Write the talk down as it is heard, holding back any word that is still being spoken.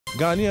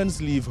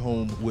Ghanaians leave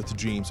home with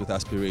dreams, with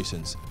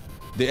aspirations.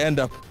 They end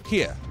up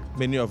here,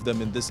 many of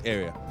them in this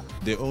area.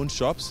 They own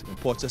shops,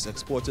 importers,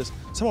 exporters.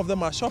 Some of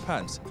them are shop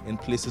hands in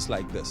places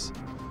like this.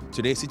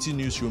 Today, Citi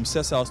Newsroom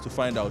sets out to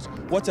find out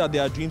what are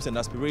their dreams and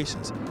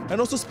aspirations,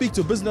 and also speak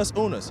to business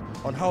owners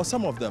on how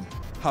some of them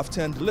have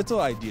turned little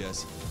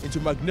ideas into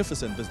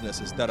magnificent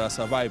businesses that are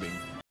surviving.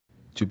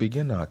 To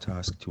begin our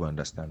task to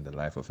understand the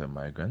life of a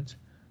migrant,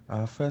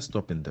 our first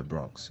stop in the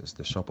Bronx is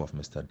the shop of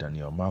Mr.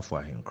 Daniel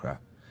Mafuahinkra,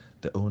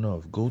 the owner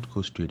of Gold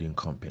Coast Trading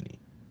Company.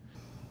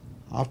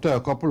 After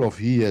a couple of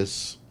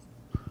years,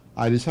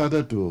 I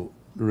decided to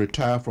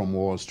retire from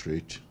Wall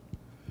Street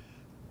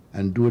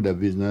and do the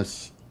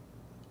business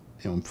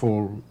in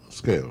full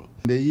scale.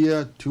 In the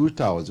year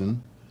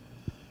 2000,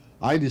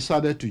 I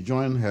decided to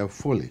join her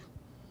fully.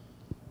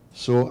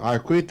 So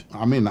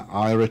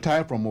I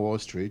retired from Wall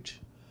Street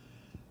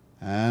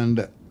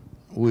and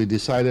we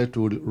decided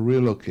to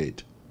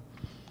relocate.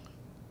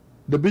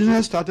 The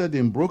business started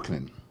in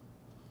Brooklyn,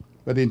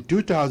 but in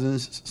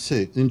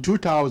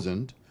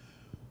 2000,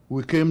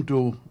 we came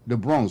to the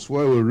Bronx,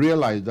 where we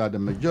realized that the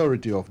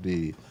majority of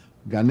the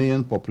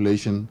Ghanaian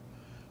population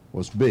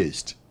was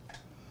based.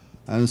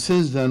 And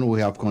since then, we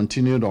have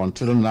continued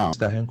until now.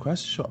 Mr.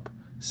 Henkra's shop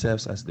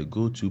serves as the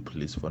go-to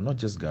place for not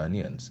just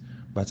Ghanaians,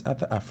 but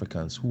other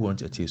Africans who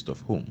want a taste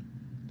of home.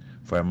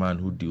 For a man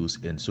who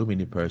deals in so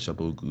many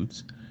perishable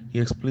goods, he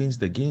explains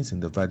the gains in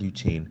the value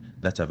chain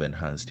that have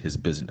enhanced his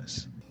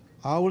business.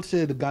 I would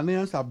say the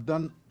Ghanaians have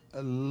done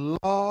a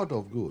lot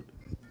of good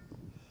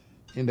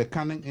in the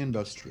canning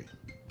industry,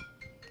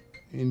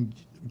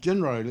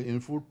 generally in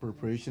food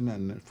preparation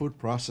and food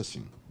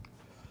processing.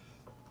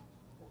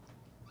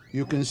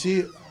 You can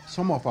see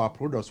some of our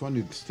products when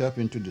you step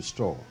into the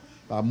store,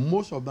 but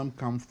most of them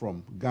come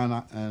from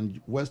Ghana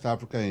and West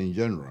Africa in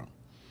general.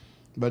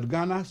 But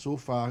Ghana, so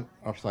far,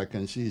 as I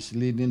can see, is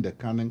leading the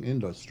canning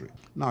industry.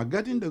 Now,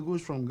 getting the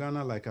goods from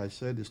Ghana, like I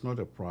said, is not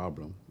a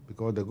problem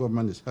because the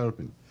government is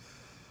helping.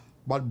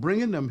 But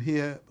bringing them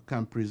here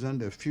can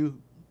present a few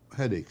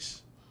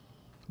headaches.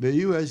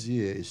 The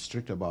USDA is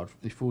strict about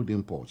food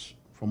imports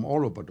from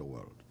all over the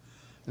world.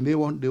 And they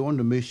want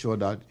to make sure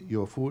that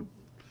your food,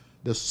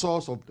 the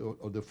source of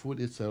the food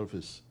itself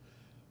is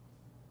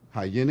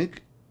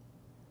hygienic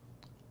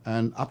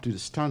and up to the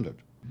standard.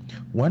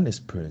 One is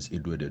Prince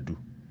Idwededu.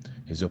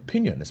 His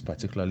opinion is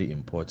particularly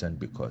important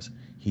because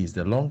he is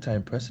the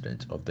longtime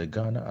president of the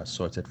Ghana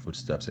Assorted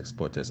Foodstuffs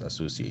Exporters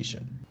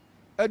Association.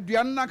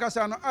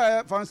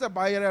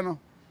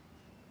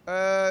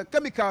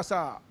 Chemicals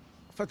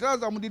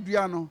fertilizer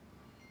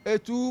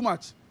too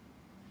much.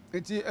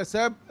 It's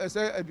a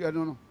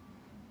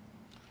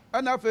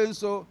and I feel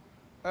so.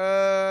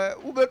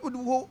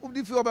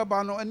 Ube feel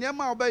bano and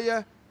yama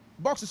obey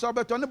boxes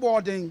of on the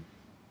boarding.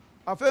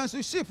 I feel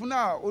so ship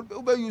now.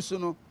 Ube use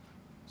no.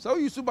 So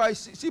you used to buy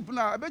ship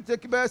now. I bet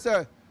take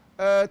about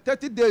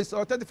 30 days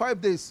or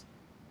 35 days.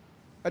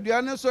 At the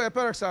end, so a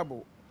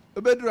perishable.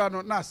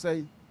 Ube not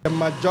say. The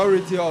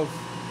majority of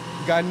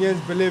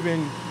Ghanaians believe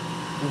in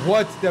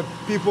what the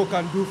people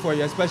can do for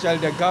you, especially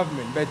the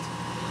government. But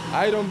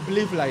I don't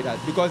believe like that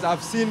because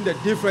I've seen the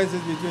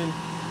differences between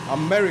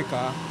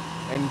America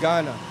and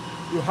Ghana.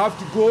 You have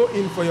to go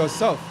in for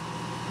yourself,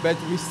 but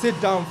we sit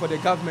down for the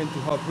government to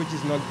help, which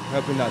is not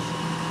helping us.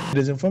 It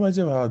is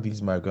informative how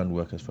these migrant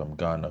workers from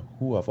Ghana,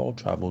 who have all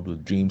traveled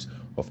with dreams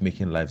of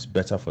making lives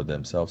better for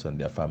themselves and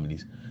their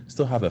families,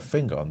 still have a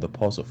finger on the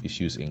pulse of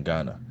issues in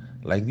Ghana,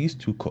 like these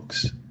two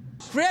cooks.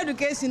 Free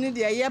education in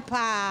the year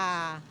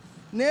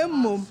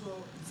name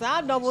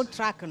double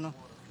track no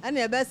and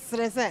the best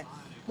stress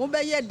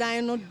mobile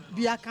dino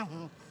biaka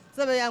ho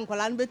so be yan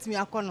kwala betimi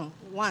akono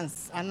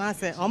once and I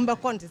say ombe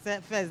say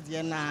first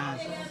year na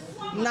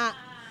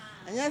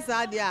anya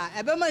sa dia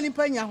ebe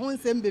manipa nya ho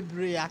nsem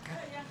bebre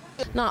aka.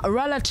 Now,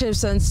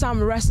 relatives and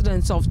some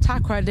residents of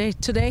Takoradi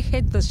today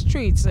hit the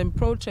streets in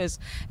protest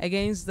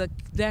against the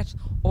death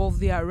of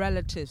their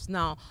relatives.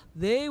 Now,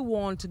 they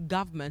want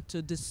government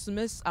to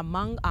dismiss,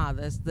 among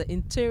others, the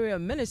Interior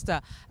Minister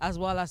as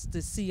well as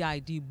the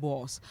CID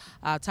boss.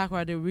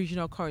 Takoradi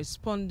regional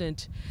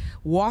correspondent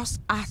was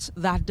at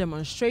that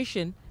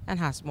demonstration and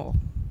has more.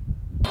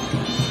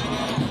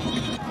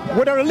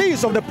 With the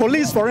release of the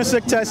police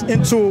forensic test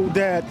into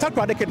the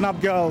Takoradi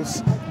kidnapped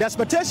girls, the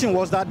expectation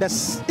was that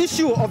the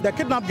issue of the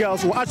kidnapped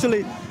girls will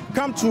actually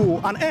come to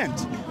an end.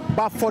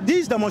 But for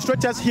these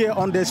demonstrators here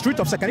on the street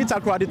of Sekani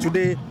Takoradi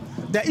today,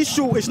 the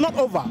issue is not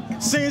over,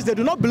 since they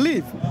do not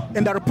believe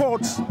in the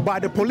reports by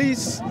the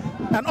police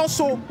and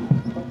also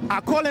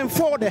are calling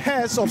for the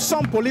heads of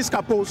some police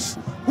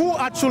capos who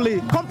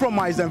actually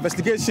compromised the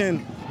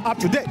investigation up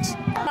to date.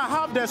 I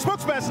have the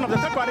spokesperson of the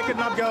Takoradi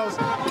kidnapped girls,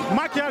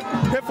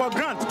 Michael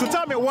Grant, to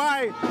tell me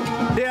why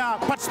they are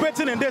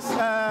participating in this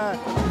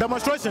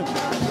demonstration.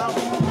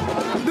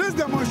 This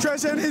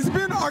demonstration is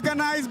being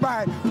organized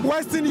by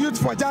Western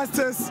Youth for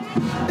Justice,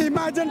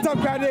 Imagine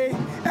Takoradi,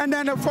 and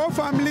then the 4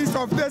 families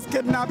of these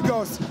kidnapped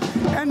girls.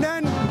 And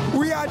then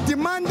We are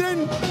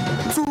demanding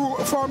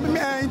for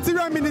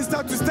Interior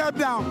Minister to step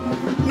down,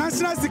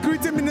 National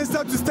Security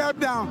Minister to step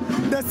down,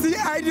 the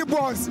CID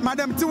boss,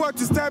 Madam Tiwa,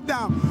 to step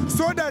down,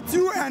 so that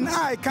you and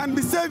I can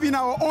be safe in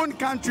our own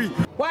country.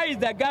 Why is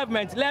the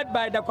government led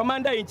by the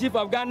Commander-in-Chief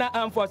of Ghana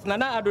Armed Forces,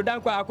 Nana Addo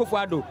Dankwa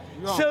Akufo-Addo,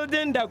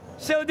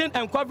 shielding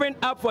and covering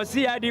up for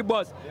CID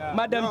boss,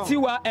 Madam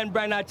Tiwa and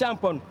Brianna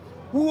Champon,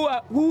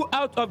 who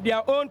out of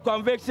their own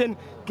conviction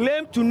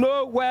claim to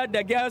know where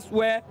the girls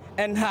were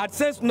and had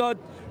since not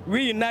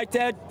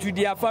reunited to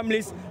their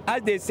families,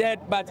 as they said,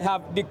 but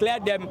have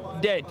declared them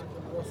dead?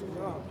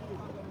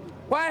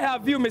 Why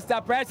have you,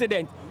 Mr.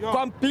 President,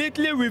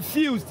 completely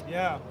refused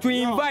to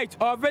invite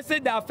or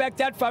visit the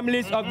affected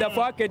families of the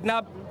 4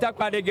 kidnapped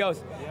Takoradi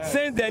girls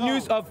since the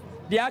news of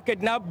their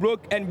kidnap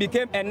broke and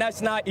became a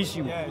national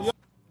issue?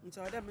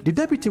 The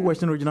Deputy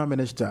Western Regional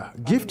Minister,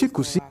 Gifty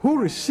Kusi, who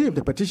received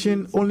the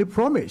petition, only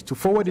promised to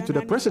forward it to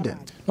the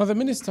President. Now, the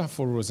Minister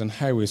for Roads and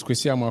Highways,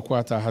 Kwesi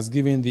Amoakwata, has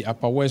given the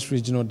Upper West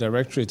Regional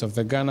Directorate of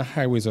the Ghana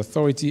Highways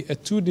Authority a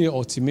 2-day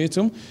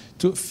ultimatum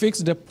to fix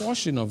the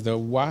portion of the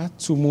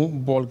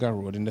Wa-Tumu-Bolga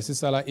Road in the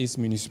Sisala East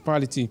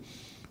Municipality,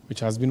 which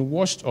has been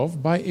washed off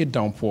by a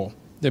downpour.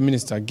 The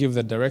Minister gave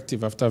the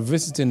directive after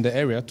visiting the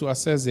area to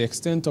assess the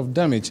extent of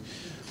damage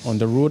on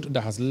the road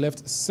that has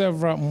left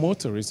several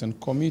motorists and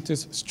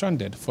commuters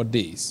stranded for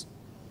days.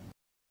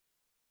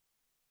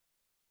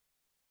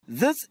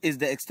 This is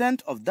the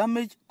extent of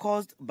damage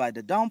caused by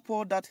the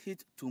downpour that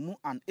hit Tumu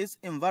and its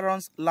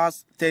environs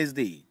last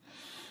Thursday.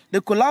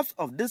 The collapse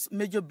of this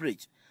major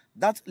bridge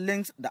that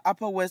links the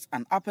Upper West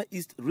and Upper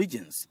East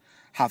regions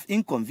have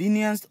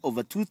inconvenienced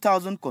over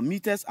 2,000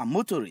 commuters and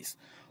motorists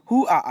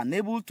who are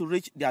unable to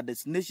reach their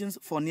destinations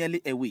for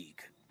nearly a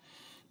week.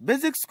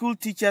 Basic school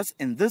teachers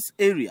in this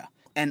area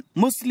and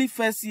mostly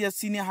first-year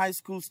senior high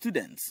school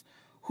students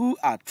who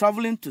are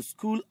traveling to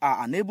school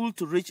are unable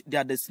to reach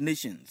their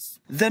destinations.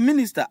 The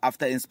minister,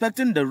 after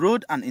inspecting the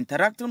road and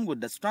interacting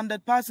with the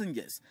stranded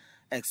passengers,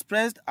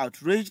 expressed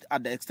outrage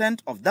at the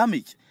extent of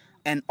damage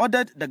and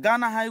ordered the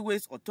Ghana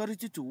Highways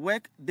Authority to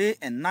work day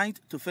and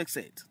night to fix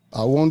it.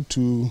 I want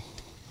to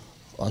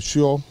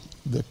assure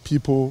the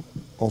people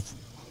of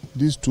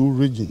these 2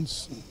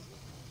 regions,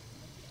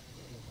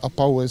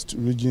 Upper West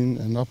region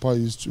and Upper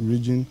East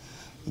region,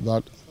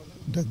 that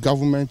the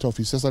government of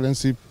His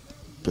Excellency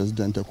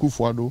President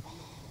Akufo-Addo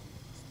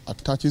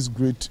attaches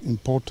great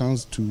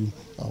importance to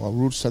our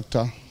road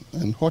sector,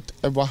 and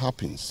whatever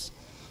happens,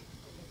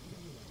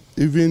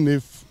 even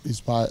if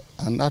it's by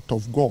an act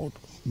of God,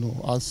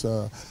 as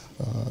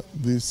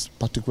this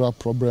particular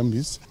problem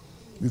is,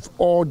 with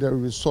all the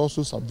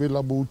resources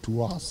available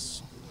to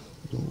us,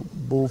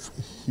 both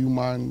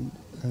human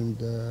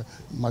and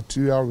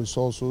material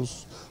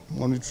resources,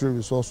 monetary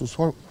resources,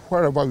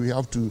 wherever we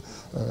have to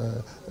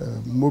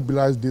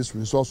mobilize these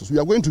resources, we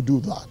are going to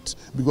do that,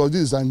 because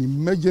this is an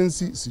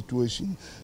emergency situation.